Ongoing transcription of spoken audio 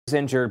is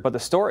injured, but the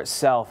store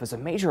itself is a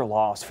major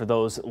loss for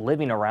those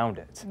living around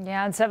it.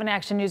 Yeah, and 7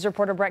 Action News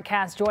reporter Brett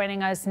Cass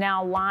joining us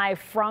now live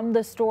from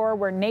the store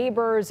where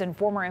neighbors and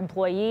former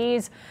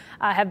employees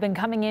have been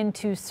coming in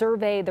to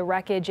survey the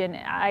wreckage, and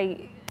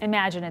I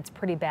imagine it's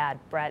pretty bad,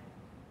 Brett.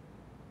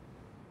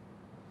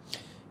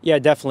 Yeah,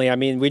 definitely. I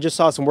mean, we just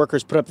saw some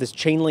workers put up this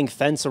chain link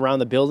fence around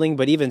the building,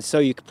 but even so,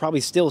 you could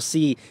probably still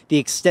see the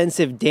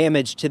extensive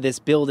damage to this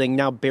building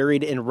now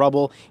buried in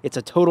rubble. It's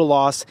a total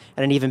loss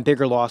and an even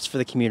bigger loss for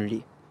the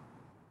community.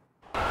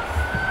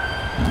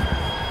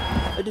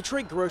 A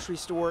Detroit grocery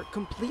store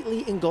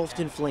completely engulfed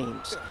in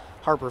flames.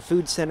 Harper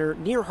Food Center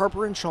near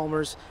Harper and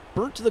Chalmers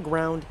burnt to the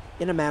ground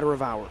in a matter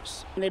of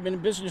hours. They've been in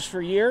business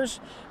for years.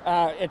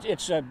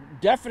 It's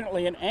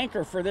definitely an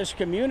anchor for this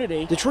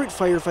community. Detroit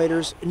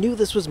firefighters knew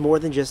this was more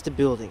than just a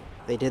building.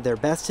 They did their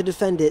best to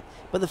defend it,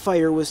 but the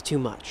fire was too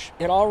much.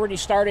 It already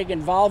started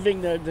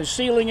involving the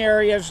ceiling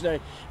areas, the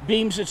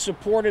beams that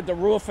supported the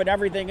roof and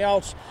everything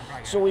else.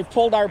 So we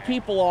pulled our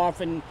people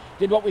off and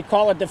did what we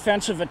call a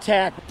defensive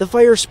attack. The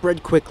fire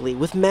spread quickly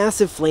with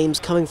massive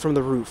flames coming from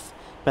the roof.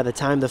 By the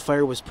time the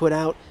fire was put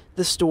out,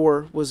 the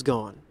store was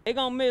gone. They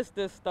gonna miss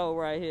this store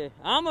right here.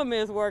 I'm gonna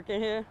miss working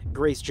here.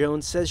 Grace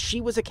Jones says she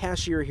was a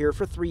cashier here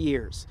for 3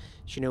 years.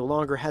 She no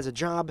longer has a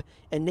job,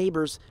 and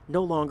neighbors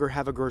no longer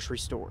have a grocery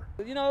store.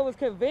 You know, it was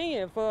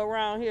convenient for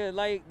around here.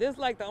 Like, this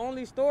like the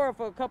only store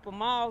for a couple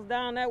miles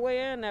down that way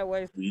and that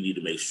way. We need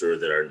to make sure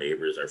that our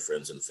neighbors, our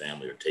friends and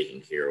family are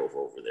taken care of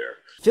over there.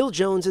 Phil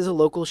Jones is a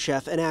local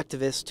chef and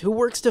activist who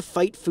works to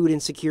fight food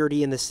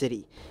insecurity in the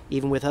city.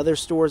 Even with other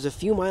stores a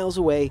few miles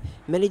away,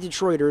 many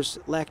Detroiters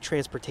lack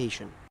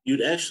transportation.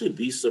 You'd actually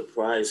be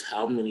surprised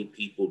how many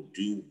people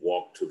do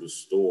walk to the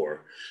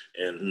store.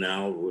 And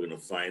now we're going to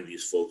find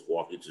these folks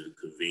walking to the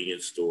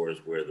convenience stores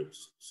where the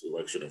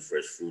selection of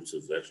fresh fruits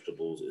and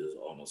vegetables is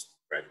almost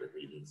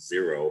practically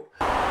zero.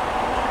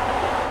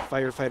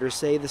 Firefighters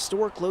say the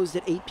store closed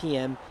at 8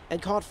 p.m.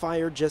 and caught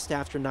fire just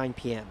after 9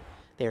 p.m.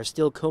 They are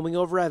still combing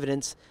over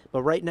evidence,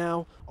 but right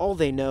now, all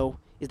they know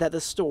is that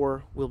the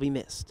store will be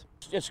missed.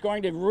 It's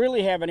going to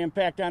really have an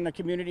impact on the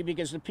community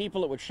because the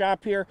people that would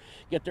shop here,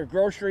 get their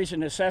groceries and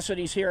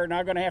necessities here, are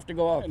now going to have to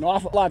go an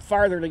awful lot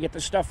farther to get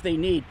the stuff they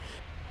need.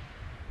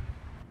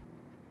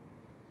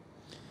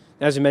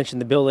 As you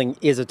mentioned, the building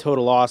is a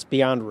total loss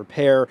beyond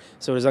repair,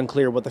 so it is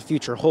unclear what the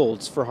future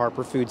holds for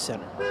Harper Food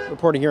Center.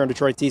 Reporting here on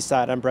Detroit's East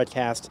Side, I'm Brett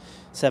Cass,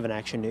 7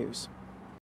 Action News.